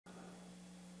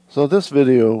So this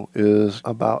video is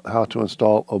about how to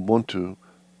install Ubuntu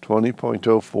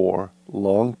 20.04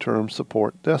 long-term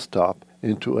support desktop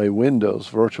into a Windows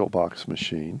VirtualBox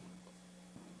machine.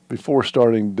 Before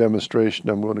starting the demonstration,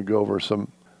 I'm going to go over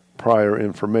some prior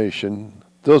information.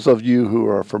 Those of you who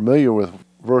are familiar with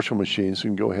virtual machines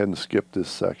can go ahead and skip this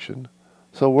section.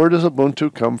 So where does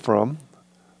Ubuntu come from?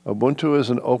 Ubuntu is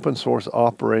an open source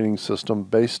operating system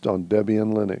based on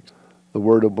Debian Linux. The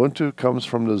word Ubuntu comes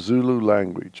from the Zulu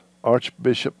language.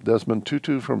 Archbishop Desmond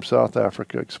Tutu from South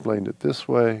Africa explained it this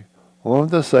way: one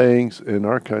of the sayings in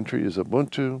our country is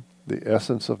Ubuntu, the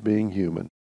essence of being human.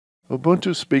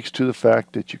 Ubuntu speaks to the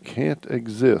fact that you can't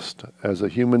exist as a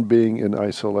human being in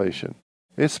isolation.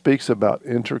 It speaks about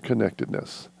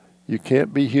interconnectedness. You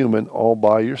can't be human all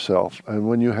by yourself, and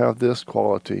when you have this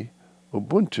quality,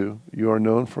 Ubuntu, you are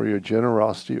known for your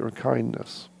generosity or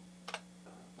kindness.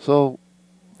 So,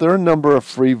 there are a number of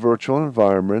free virtual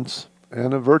environments,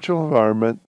 and a virtual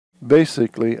environment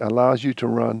basically allows you to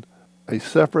run a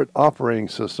separate operating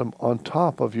system on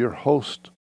top of your host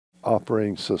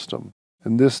operating system.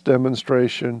 In this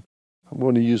demonstration, I'm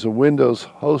going to use a Windows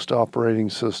host operating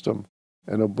system,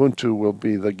 and Ubuntu will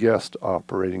be the guest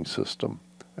operating system.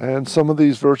 And some of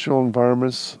these virtual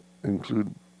environments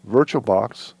include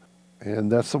VirtualBox,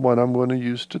 and that's the one I'm going to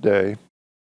use today.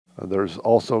 There's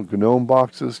also GNOME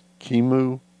boxes,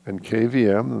 QEMU, and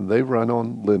KVM, and they run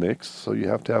on Linux, so you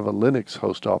have to have a Linux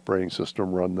host operating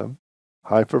system run them.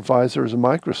 Hypervisor is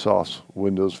Microsoft's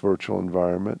Windows virtual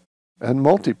environment, and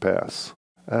Multipass.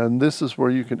 And this is where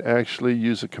you can actually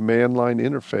use a command line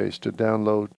interface to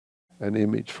download an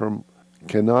image from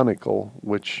Canonical,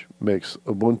 which makes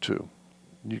Ubuntu.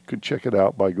 You could check it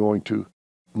out by going to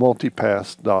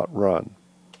multipass.run.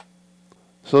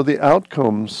 So the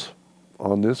outcomes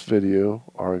on this video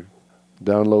are: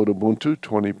 download Ubuntu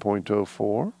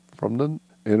 20.04 from the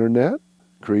internet,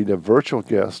 create a virtual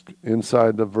guest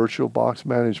inside the VirtualBox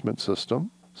management system.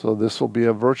 So this will be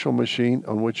a virtual machine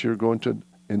on which you're going to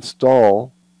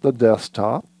install the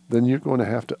desktop. Then you're going to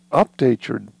have to update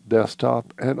your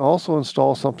desktop and also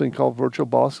install something called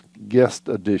VirtualBox Guest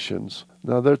Editions.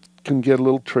 Now that can get a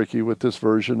little tricky with this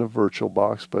version of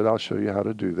VirtualBox, but I'll show you how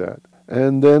to do that.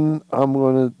 And then I'm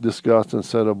going to discuss and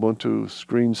set Ubuntu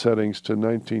screen settings to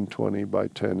 1920 by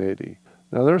 1080.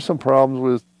 Now there are some problems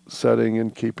with setting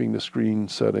and keeping the screen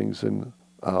settings in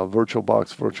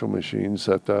VirtualBox virtual machines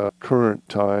at the current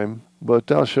time, but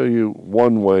I'll show you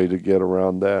one way to get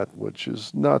around that, which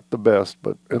is not the best,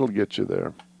 but it'll get you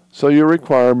there. So your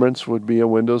requirements would be a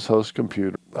Windows host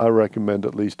computer. I recommend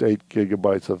at least 8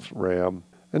 gigabytes of RAM,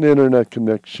 an internet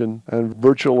connection, and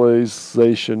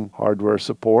virtualization hardware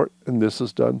support, and this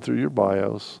is done through your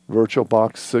BIOS.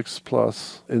 VirtualBox 6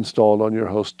 Plus installed on your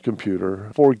host computer,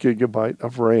 4 gigabyte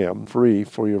of RAM free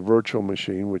for your virtual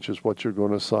machine, which is what you're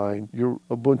going to assign your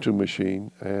Ubuntu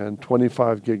machine, and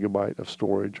 25 gigabyte of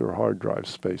storage or hard drive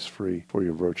space free for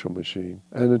your virtual machine,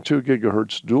 and a 2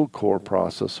 gigahertz dual core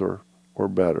processor or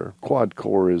better. Quad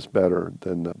core is better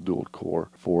than the dual core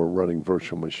for running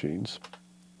virtual machines.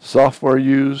 Software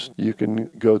used, you can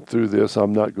go through this.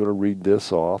 I'm not going to read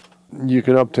this off. You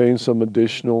can obtain some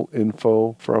additional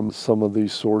info from some of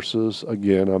these sources.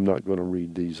 Again, I'm not going to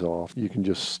read these off. You can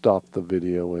just stop the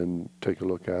video and take a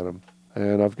look at them.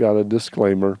 And I've got a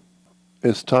disclaimer.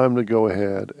 It's time to go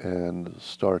ahead and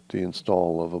start the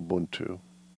install of Ubuntu.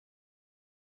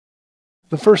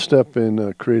 The first step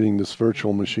in creating this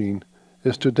virtual machine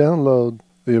is to download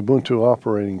the Ubuntu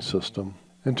operating system.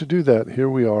 And to do that, here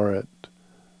we are at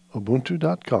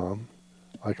ubuntu.com.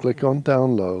 I click on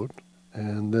download,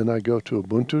 and then I go to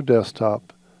Ubuntu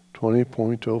Desktop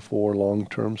 20.04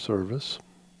 long-term service,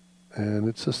 and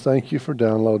it says thank you for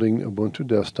downloading Ubuntu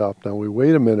Desktop. Now we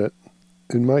wait a minute.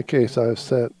 In my case, I've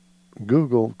set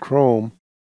Google Chrome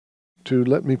to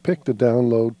let me pick the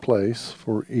download place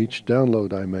for each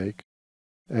download I make,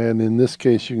 and in this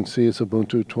case you can see it's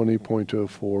Ubuntu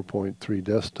 20.04.3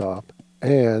 desktop,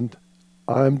 and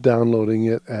I'm downloading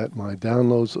it at my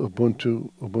Downloads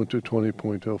Ubuntu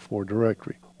 20.04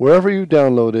 directory. Wherever you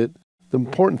download it, the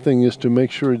important thing is to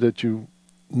make sure that you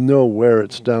know where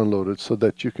it's downloaded so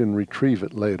that you can retrieve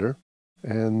it later.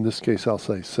 And in this case, I'll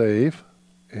say save.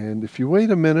 And if you wait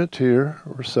a minute here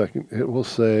or a second, it will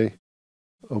say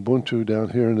Ubuntu down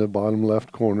here in the bottom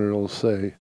left corner. It'll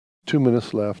say 2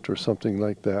 minutes left or something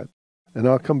like that. And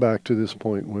I'll come back to this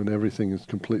point when everything is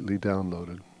completely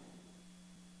downloaded.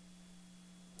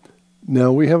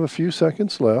 Now we have a few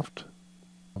seconds left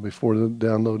before the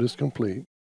download is complete,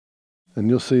 and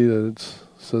you'll see that it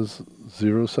says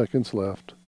 0 seconds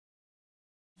left,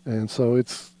 and so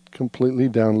it's completely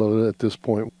downloaded at this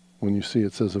point when you see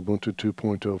it says Ubuntu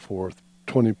 2.04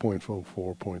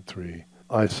 20.04.3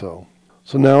 ISO.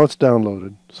 So now it's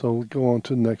downloaded. So we'll go on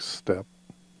to the next step.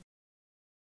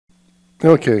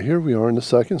 Okay, here we are in the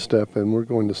second step, and we're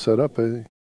going to set up a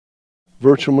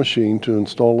virtual machine to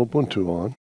install Ubuntu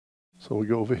on. So we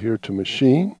go over here to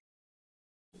Machine,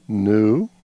 New,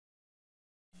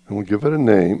 and we'll give it a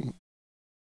name,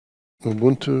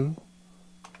 Ubuntu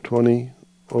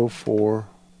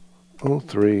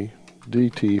 20.04.03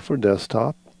 DT for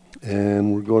desktop.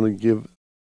 And we're going to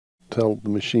tell the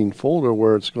machine folder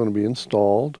where it's going to be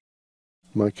installed.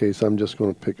 In my case, I'm just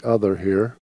going to pick Other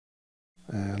here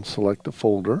and select the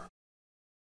folder.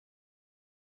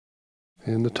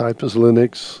 And the type is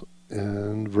Linux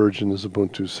and version is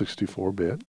Ubuntu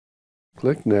 64-bit.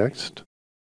 Click Next.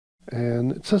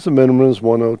 And it says the minimum is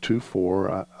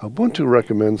 1024. Ubuntu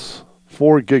recommends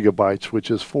 4 gigabytes,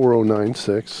 which is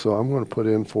 4096. So I'm going to put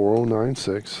in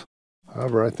 4096.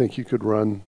 However, I think you could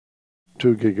run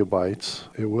 2 gigabytes.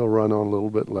 It will run on a little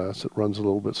bit less. It runs a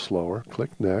little bit slower.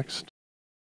 Click Next.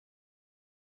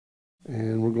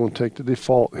 And we're going to take the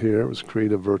default here. It was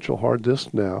create a virtual hard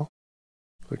disk now.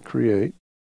 Click Create.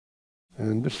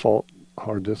 And default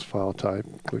hard disk file type.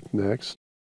 Click Next.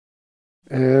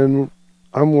 And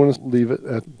I'm going to leave it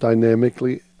at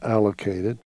dynamically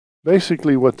allocated.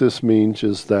 Basically what this means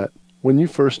is that when you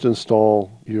first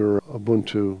install your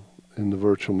Ubuntu in the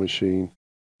virtual machine,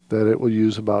 that it will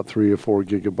use about 3 or 4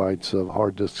 gigabytes of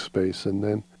hard disk space, and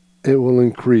then it will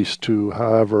increase to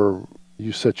however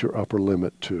you set your upper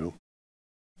limit to.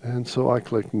 And so I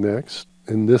click Next.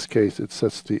 In this case, it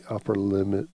sets the upper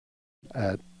limit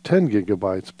at 10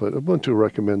 gigabytes, but Ubuntu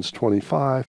recommends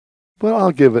 25. But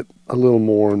I'll give it a little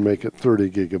more and make it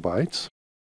 30 gigabytes.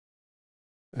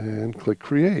 And click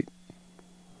Create.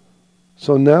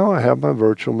 So now I have my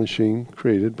virtual machine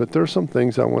created, but there are some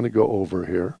things I want to go over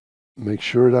here. Make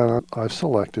sure that I've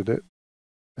selected it.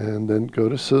 And then go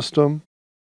to System.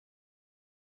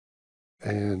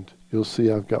 And you'll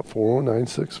see I've got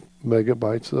 4096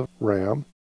 megabytes of RAM.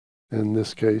 In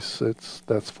this case,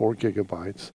 that's 4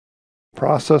 gigabytes.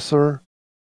 Processor,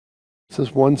 it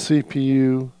says 1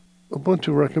 CPU.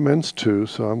 Ubuntu recommends 2,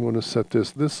 so I'm going to set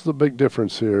this. This is a big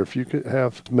difference here. If you could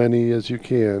have as many as you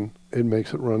can, it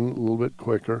makes it run a little bit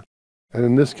quicker. And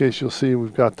in this case, you'll see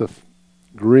we've got the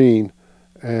green,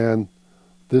 and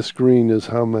this green is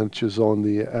how much is on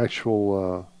the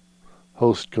actual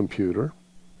host computer.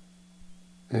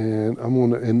 And I'm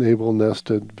going to enable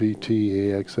nested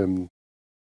VTAXMD,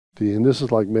 and this is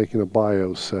like making a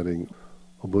BIOS setting,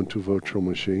 Ubuntu virtual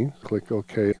machine. Click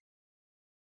OK.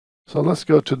 So let's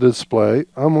go to display.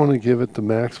 I'm going to give it the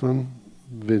maximum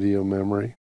video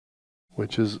memory,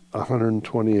 which is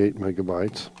 128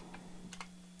 megabytes.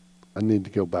 I need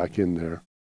to go back in there.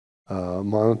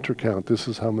 Monitor count, this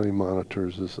is how many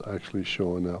monitors is actually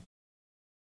showing up.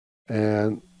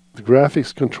 And the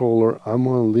graphics controller, I'm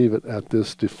going to leave it at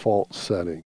this default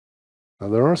setting. Now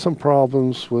there are some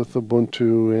problems with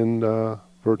Ubuntu and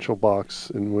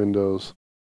VirtualBox in Windows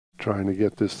trying to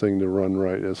get this thing to run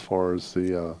right as far as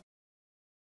the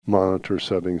monitor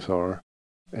settings are.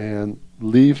 And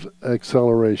leave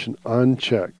acceleration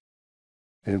unchecked.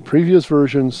 In previous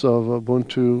versions of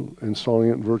Ubuntu, installing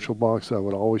it in VirtualBox, I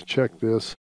would always check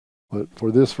this, but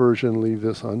for this version, leave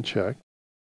this unchecked.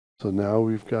 So now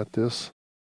we've got this.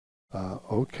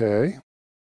 OK.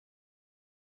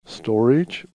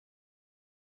 Storage.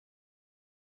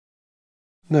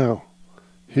 Now,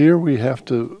 here we have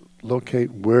to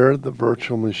locate where the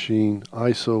virtual machine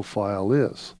ISO file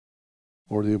is,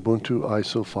 or the Ubuntu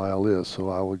ISO file is. So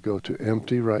I would go to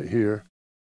Empty right here.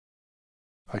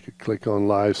 I could click on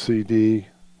Live CD.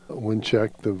 When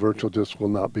checked, the virtual disk will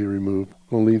not be removed. I'm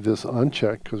going to leave this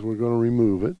unchecked because we're going to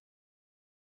remove it.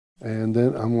 And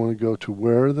then I'm going to go to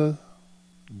where the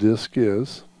disk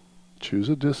is. Choose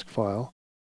a disk file.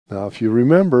 Now, if you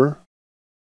remember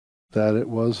that it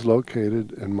was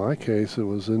located, in my case, it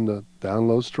was in the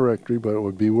downloads directory, but it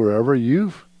would be wherever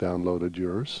you've downloaded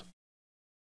yours.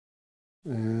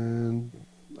 And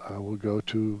I will go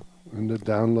to, in the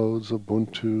downloads,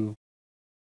 Ubuntu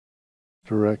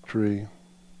directory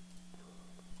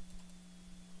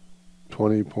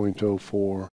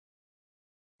 20.04,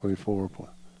 24,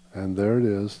 and there it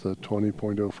is, the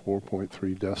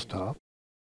 20.04.3 desktop.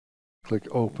 Click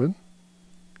Open.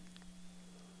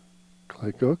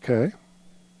 Click OK.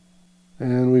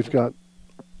 And we've got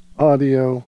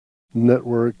audio,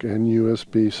 network, and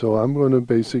USB. So I'm going to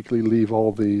basically leave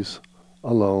all these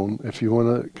alone. If you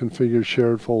want to configure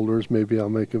shared folders, maybe I'll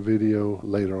make a video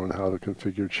later on how to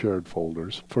configure shared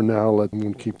folders. For now, I'm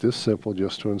going to keep this simple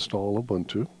just to install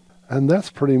Ubuntu. And that's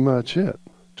pretty much it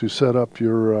to set up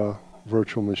your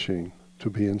virtual machine to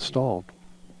be installed.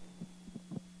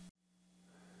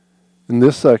 In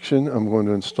this section, I'm going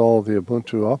to install the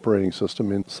Ubuntu operating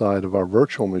system inside of our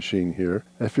virtual machine here.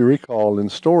 If you recall, in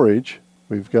storage,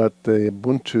 we've got the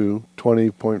Ubuntu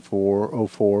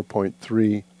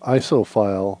 20.404.3 ISO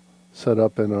file set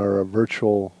up in our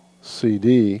virtual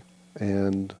CD,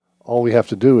 and all we have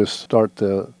to do is start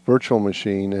the virtual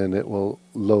machine and it will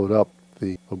load up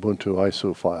the Ubuntu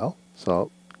ISO file. So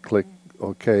I'll click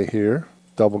OK here,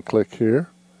 double click here,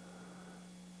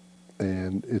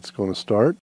 and it's going to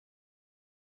start.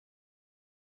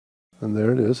 And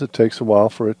there it is. It takes a while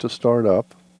for it to start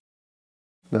up.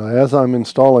 Now, as I'm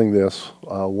installing this,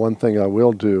 one thing I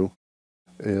will do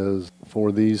is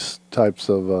for these types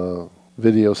of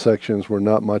video sections where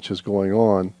not much is going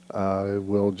on, I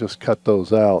will just cut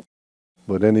those out.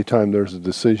 But anytime there's a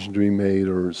decision to be made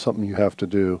or something you have to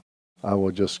do, I will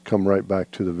just come right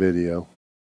back to the video.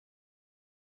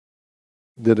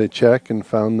 Did a check and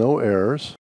found no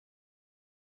errors.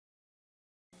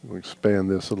 We'll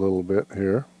expand this a little bit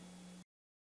here.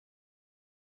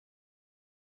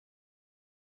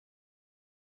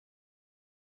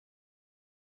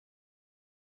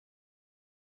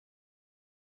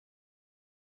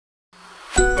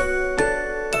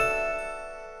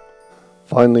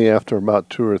 Finally, after about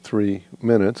 2 or 3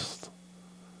 minutes,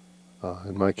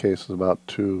 in my case it's about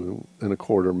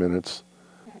 2¼ minutes,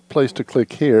 place to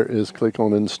click here is click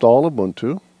on Install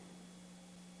Ubuntu,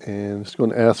 and it's going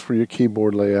to ask for your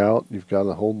keyboard layout. You've got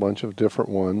a whole bunch of different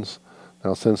ones.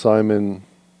 Now, since I'm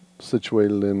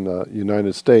situated in the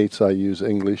United States, I use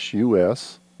English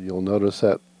US. You'll notice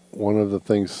that one of the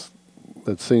things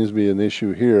that seems to be an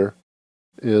issue here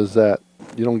is that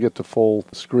you don't get the full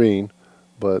screen,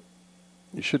 but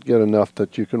you should get enough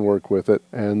that you can work with it.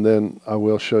 And then I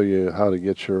will show you how to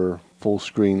get your full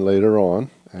screen later on.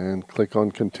 And click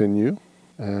on Continue.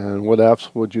 And what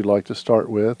apps would you like to start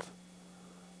with?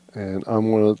 And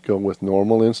I'm going to go with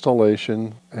normal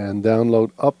installation and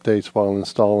download updates while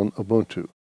installing Ubuntu.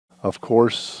 Of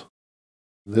course,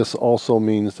 this also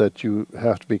means that you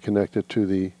have to be connected to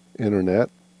the internet.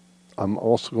 I'm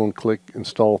also going to click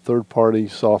Install Third-Party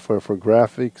Software for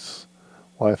Graphics,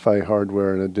 Wi-Fi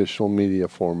hardware, and additional media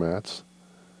formats,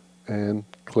 and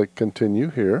click Continue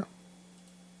here.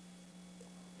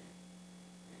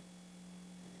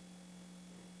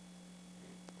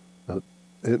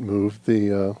 It moved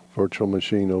the virtual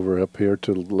machine over up here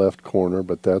to the left corner,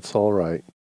 but that's all right.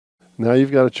 Now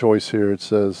you've got a choice here. It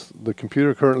says the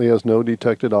computer currently has no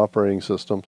detected operating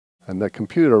system, and that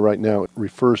computer right now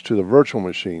refers to the virtual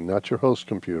machine, not your host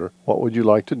computer. What would you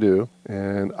like to do?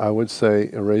 And I would say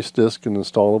erase disk and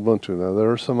install Ubuntu. Now there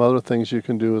are some other things you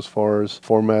can do as far as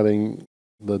formatting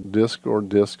the disk or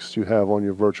disks you have on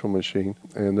your virtual machine.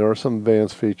 And there are some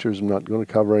advanced features. I'm not going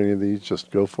to cover any of these.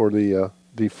 Just go for the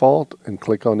default and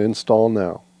click on Install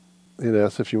Now. It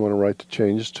asks if you want to write the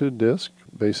changes to disk.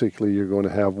 Basically, you're going to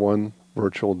have one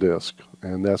virtual disk,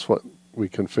 and that's what we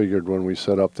configured when we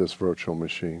set up this virtual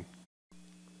machine.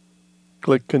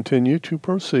 Click Continue to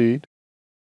proceed.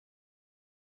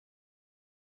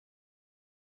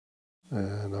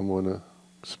 And I'm going to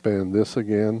expand this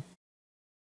again.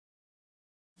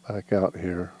 Back out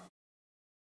here.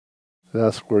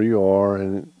 That's where you are,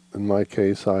 and in my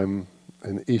case I'm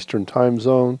in Eastern time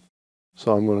zone,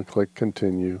 so I'm going to click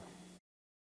Continue.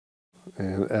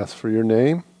 And ask for your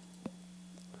name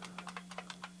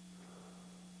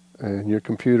and your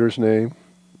computer's name,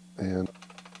 and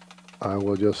I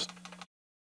will just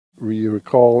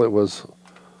recall it was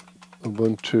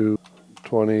Ubuntu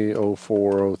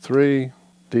 20.04.03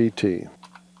 DT,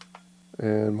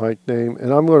 and my name,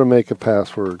 and I'm going to make a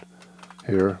password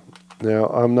here. Now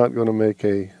I'm not going to make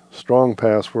a strong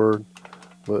password,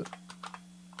 but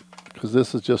because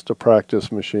this is just a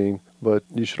practice machine, but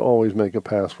you should always make a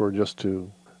password just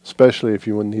to, especially if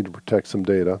you need to protect some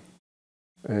data.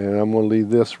 And I'm going to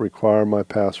leave this require my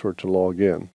password to log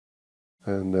in.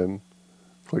 And then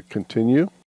click Continue.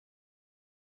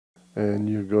 And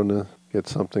you're going to get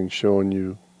something showing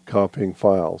you copying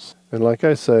files. And like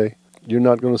I say, you're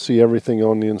not going to see everything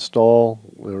on the install,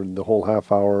 or the whole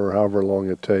half hour or however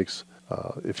long it takes.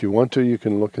 If you want to, you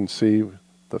can look and see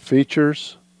the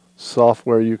features,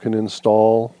 software you can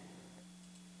install,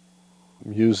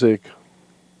 music,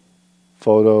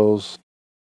 photos,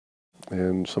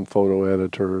 and some photo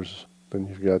editors. Then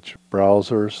you've got your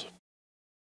browsers,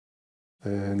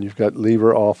 and you've got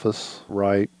LibreOffice,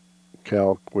 Write,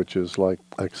 Calc, which is like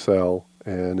Excel,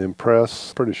 and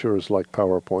Impress, pretty sure is like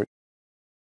PowerPoint.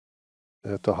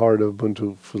 At the heart of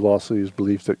Ubuntu philosophy is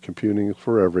belief that computing is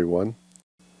for everyone.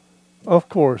 Of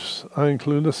course, I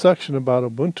include a section about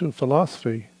Ubuntu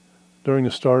philosophy during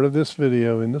the start of this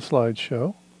video in the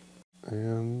slideshow.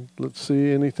 And let's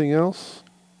see, anything else?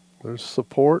 There's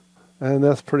support, and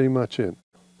that's pretty much it.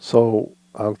 So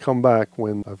I'll come back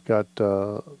when I've got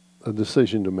a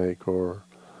decision to make or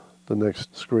the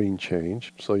next screen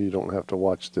change, so you don't have to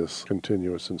watch this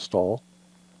continuous install.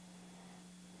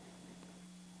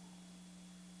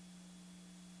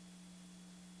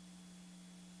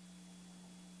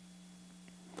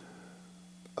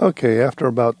 Okay, after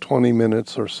about 20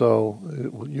 minutes or so,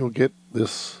 you'll get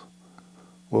this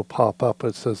will pop up.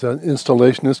 It says that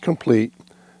installation is complete,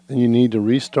 and you need to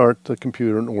restart the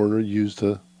computer in order to use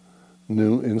the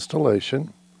new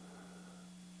installation.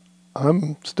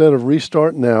 Instead of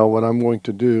restart now, what I'm going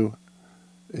to do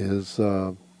is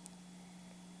so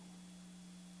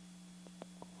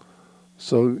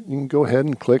you can go ahead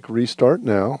and click restart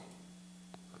now,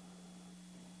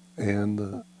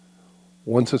 and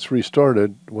once it's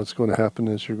restarted, what's going to happen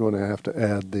is you're going to have to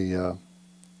add the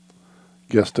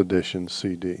guest edition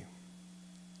CD.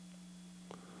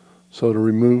 So to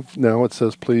remove, now it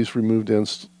says please remove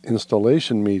the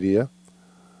installation media,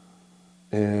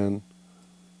 and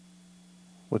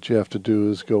what you have to do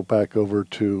is go back over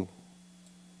to,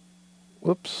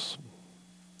 whoops,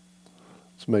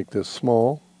 let's make this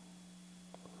small.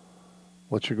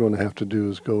 What you're going to have to do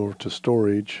is go over to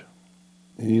storage,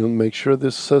 and you'll make sure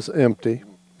this says empty,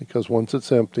 because once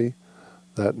it's empty,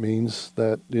 that means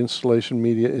that the installation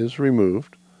media is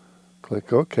removed.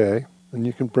 Click OK, and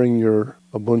you can bring your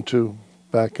Ubuntu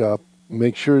back up.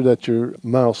 Make sure that your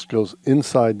mouse goes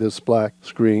inside this black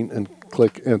screen and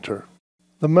click Enter.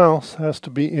 The mouse has to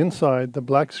be inside the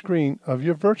black screen of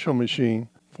your virtual machine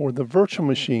for the virtual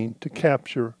machine to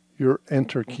capture your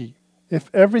Enter key. If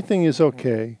everything is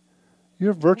okay,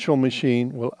 your virtual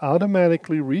machine will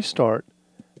automatically restart,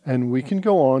 and we can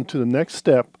go on to the next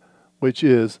step, which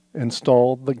is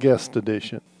install the guest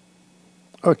edition.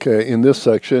 Okay, in this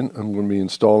section, I'm going to be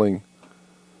installing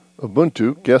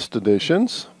Ubuntu guest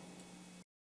editions.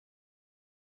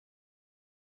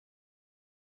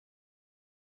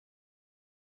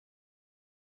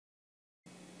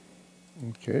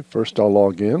 Okay, first I'll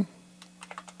log in.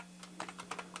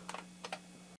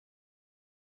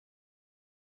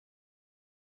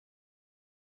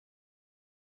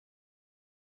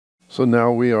 So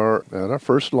now we are at our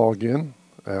first login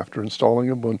after installing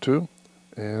Ubuntu,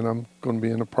 and I'm going to be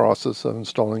in the process of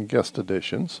installing guest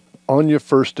editions. On your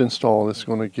first install, it's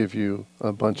going to give you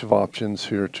a bunch of options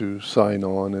here to sign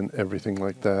on and everything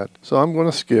like that. So I'm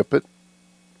going to skip it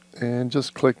and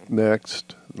just click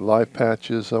Next. Live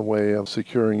Patch is a way of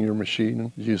securing your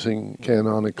machine using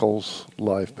Canonical's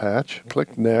Live Patch.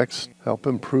 Click Next. Help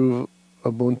improve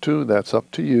Ubuntu, that's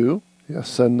up to you. Yes,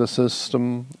 send the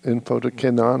system info to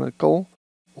Canonical,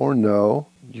 or no.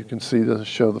 You can see this,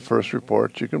 show the first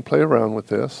report. You can play around with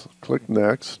this. Click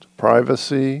Next.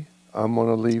 Privacy, I'm going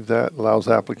to leave that. Allows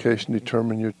application to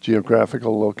determine your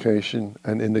geographical location,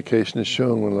 and indication is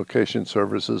shown when location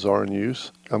services are in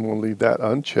use. I'm going to leave that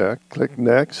unchecked. Click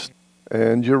Next,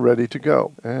 and you're ready to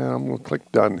go. And I'm going to click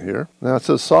Done here. Now it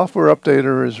says Software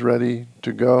Updater is ready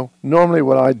to go. Normally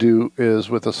what I do is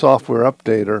with a Software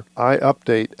Updater, I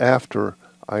update after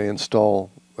I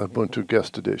install Ubuntu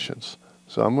Guest Editions.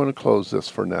 So I'm going to close this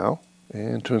for now.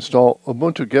 And to install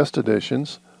Ubuntu Guest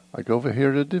Editions, I go over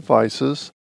here to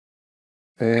Devices,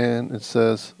 and it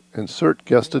says Insert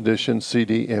Guest Edition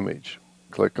CD Image.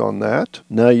 Click on that.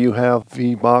 Now you have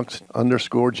VBox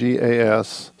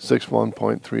 _GAS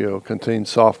 61.30 contains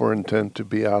software intended to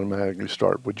be automatically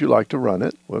started. Would you like to run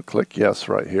it? We'll click Yes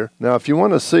right here. Now if you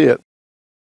want to see it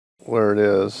where it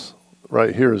is,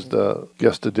 right here is the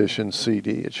guest edition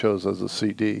CD. It shows as a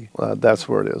CD. That's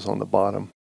where it is on the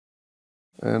bottom.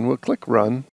 And we'll click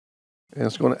Run. And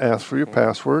it's going to ask for your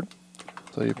password.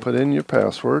 So you put in your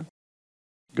password.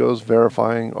 Goes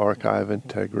verifying archive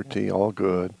integrity, all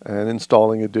good, and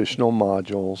installing additional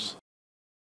modules.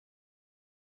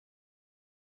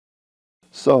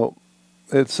 So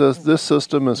it says this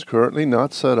system is currently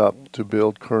not set up to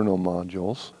build kernel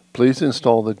modules. Please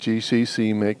install the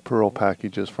GCC Make Perl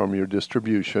packages from your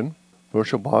distribution.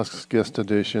 VirtualBox guest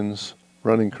editions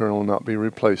running kernel will not be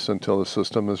replaced until the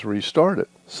system is restarted.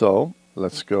 So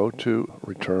let's go to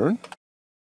Return.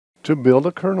 To build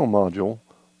a kernel module,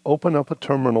 open up a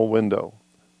terminal window.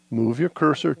 Move your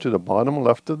cursor to the bottom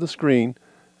left of the screen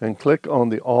and click on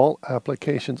the All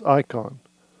Applications icon.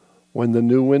 When the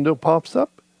new window pops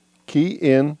up, key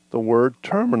in the word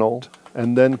Terminal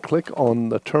and then click on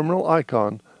the terminal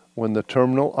icon when the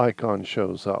terminal icon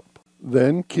shows up.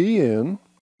 Then key in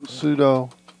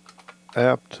sudo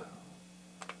apt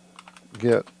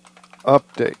get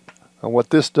update. And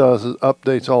what this does is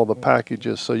updates all the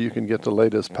packages so you can get the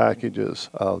latest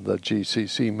packages of the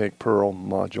GCC Make Perl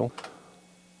module.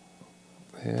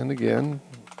 And again,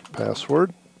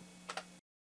 password.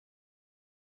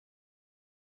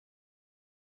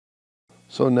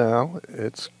 So now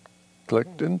it's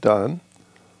clicked and done.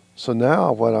 So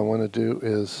now what I want to do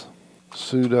is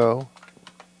sudo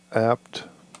apt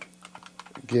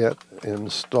get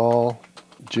install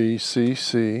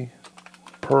gcc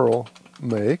perl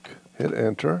make, hit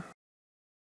enter,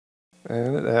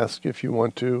 and it asks if you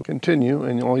want to continue,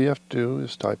 and all you have to do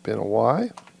is type in a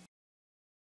Y.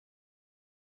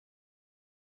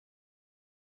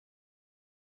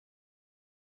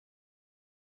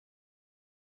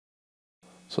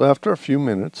 So after a few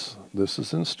minutes, this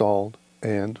is installed,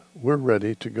 and we're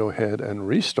ready to go ahead and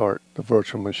restart the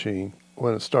virtual machine.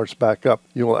 When it starts back up,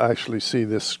 you will actually see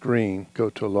this screen go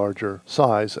to a larger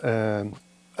size, and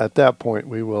at that point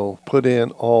we will put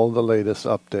in all the latest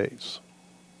updates.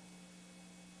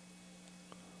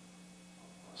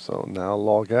 So now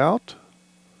log out,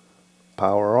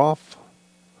 power off,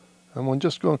 and we're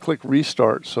just going to click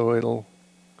restart so it'll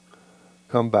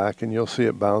come back and you'll see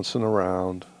it bouncing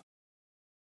around.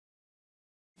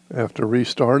 After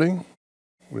restarting,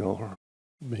 we're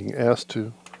being asked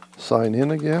to sign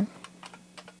in again.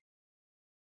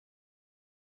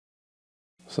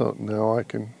 So now I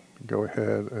can go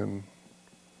ahead and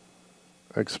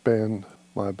expand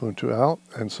my Ubuntu out.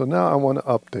 And so now I want to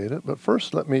update it, but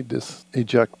first let me just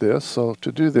eject this. So to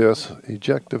do this,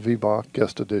 eject the VirtualBox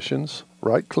Guest Editions,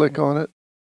 right click on it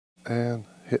and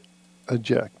hit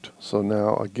eject. So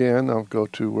now again, I'll go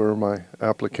to where my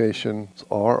applications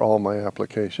are, all my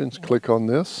applications, click on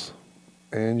this,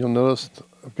 and you'll notice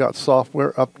I've got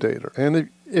software updater. And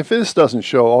if this doesn't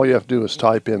show, all you have to do is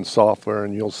type in software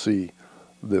and you'll see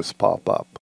this pop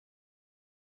up.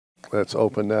 Let's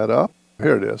open that up.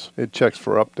 Here it is. It checks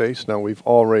for updates. Now we've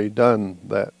already done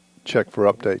that check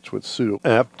for updates with sudo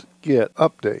apt get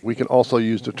update. We can also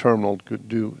use the terminal to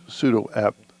do sudo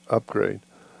apt upgrade.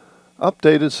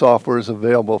 Updated software is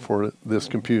available for this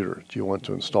computer. Do you want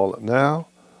to install it now?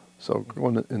 So we're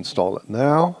going to install it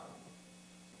now.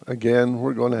 Again,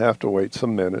 we're going to have to wait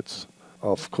some minutes.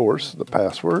 Of course, the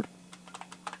password.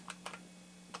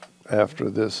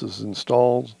 After this is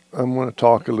installed, I'm going to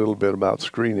talk a little bit about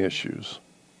screen issues.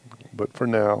 But for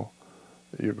now,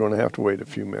 you're going to have to wait a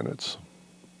few minutes.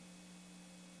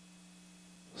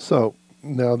 So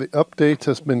now the update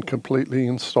has been completely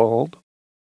installed.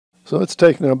 So it's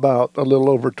taken about a little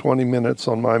over 20 minutes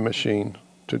on my machine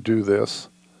to do this.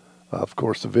 Of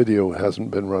course, the video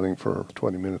hasn't been running for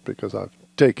 20 minutes because I've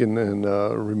taken and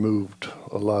removed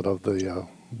a lot of the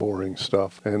boring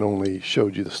stuff and only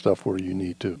showed you the stuff where you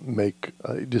need to make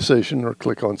a decision or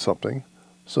click on something.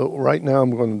 So right now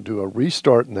I'm going to do a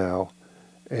restart now,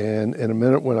 and in a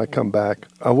minute when I come back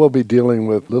I will be dealing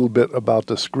with a little bit about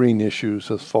the screen issues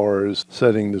as far as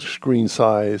setting the screen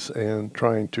size and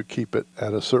trying to keep it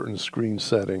at a certain screen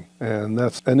setting, and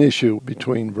that's an issue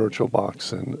between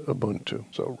VirtualBox and Ubuntu.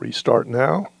 So restart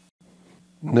now.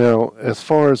 Now, as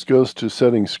far as goes to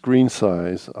setting screen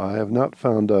size, I have not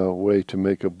found a way to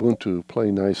make Ubuntu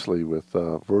play nicely with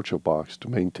VirtualBox to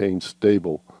maintain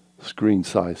stable screen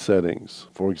size settings.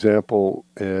 For example,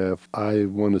 if I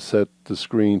want to set the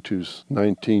screen to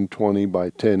 1920 by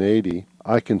 1080,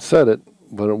 I can set it,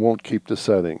 but it won't keep the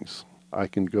settings. I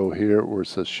can go here where it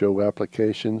says Show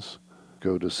Applications,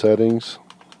 go to Settings,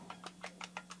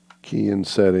 key in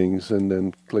Settings, and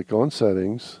then click on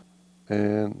Settings,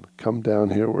 and come down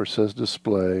here where it says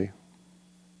Display,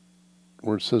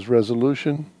 where it says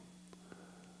Resolution.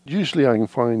 Usually I can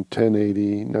find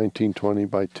 1080, 1920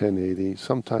 by 1080.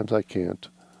 Sometimes I can't.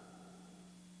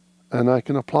 And I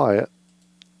can apply it,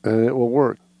 and it will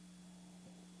work.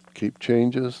 Keep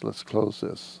changes. Let's close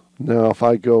this. Now if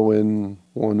I go in,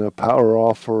 want to power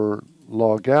off or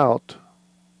log out,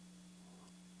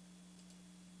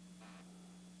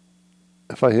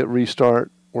 if I hit restart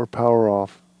or power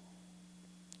off,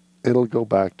 it'll go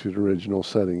back to the original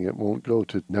setting. It won't go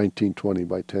to 1920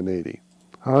 by 1080.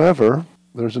 However,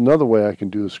 there's another way I can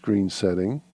do a screen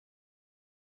setting.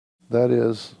 That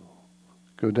is,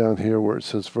 go down here where it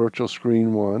says Virtual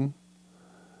Screen 1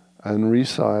 and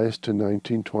resize to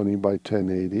 1920 by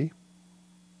 1080.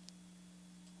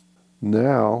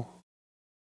 Now,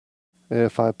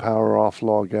 if I power off,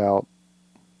 log out,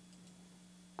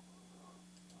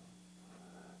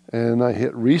 and I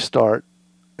hit restart,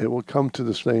 it will come to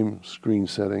the same screen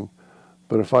setting.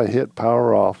 But if I hit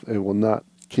power off, it will not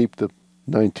keep the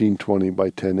 1920 by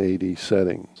 1080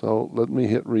 setting. So let me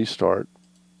hit restart,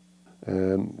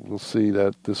 and we'll see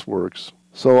that this works.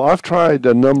 So I've tried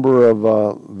a number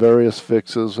of various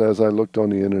fixes as I looked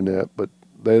on the internet, but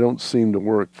they don't seem to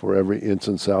work for every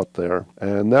instance out there.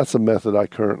 And that's a method I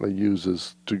currently use,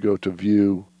 is to go to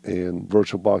View, and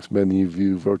VirtualBox menu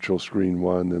view virtual screen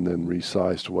 1 and then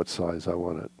resize to what size I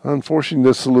want it. Unfortunately,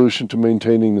 this solution to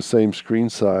maintaining the same screen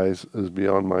size is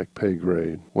beyond my pay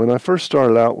grade. When I first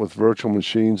started out with virtual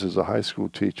machines as a high school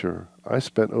teacher, I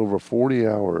spent over 40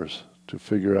 hours to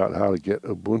figure out how to get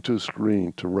Ubuntu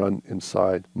screen to run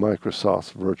inside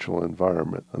Microsoft's virtual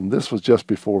environment. And this was just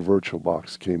before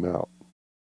VirtualBox came out.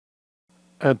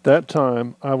 At that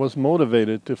time, I was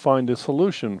motivated to find a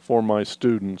solution for my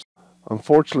students.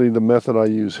 Unfortunately, the method I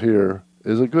use here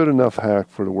is a good enough hack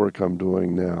for the work I'm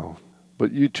doing now,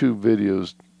 but YouTube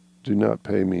videos do not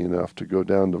pay me enough to go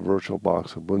down the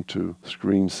VirtualBox Ubuntu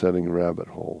screen setting rabbit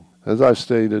hole. As I've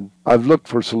stated, I've looked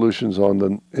for solutions on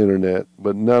the internet,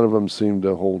 but none of them seem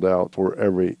to hold out for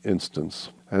every instance.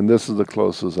 And this is the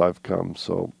closest I've come,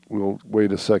 so we'll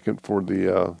wait a second for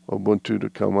the Ubuntu to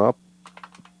come up.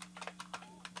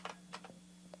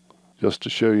 Just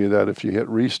to show you that if you hit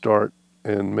restart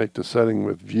and make the setting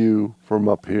with view from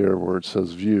up here where it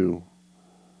says view,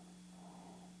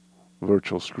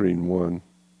 virtual screen 1,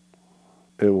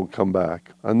 it will come back.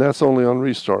 And that's only on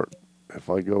restart. If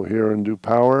I go here and do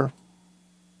power,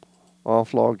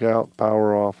 off, log out,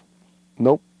 power off,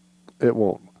 nope, it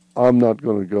won't. I'm not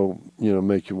going to go,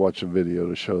 make you watch a video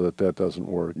to show that that doesn't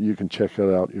work. You can check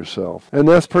it out yourself. And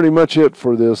that's pretty much it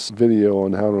for this video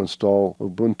on how to install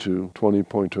Ubuntu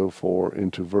 20.04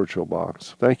 into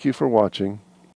VirtualBox. Thank you for watching.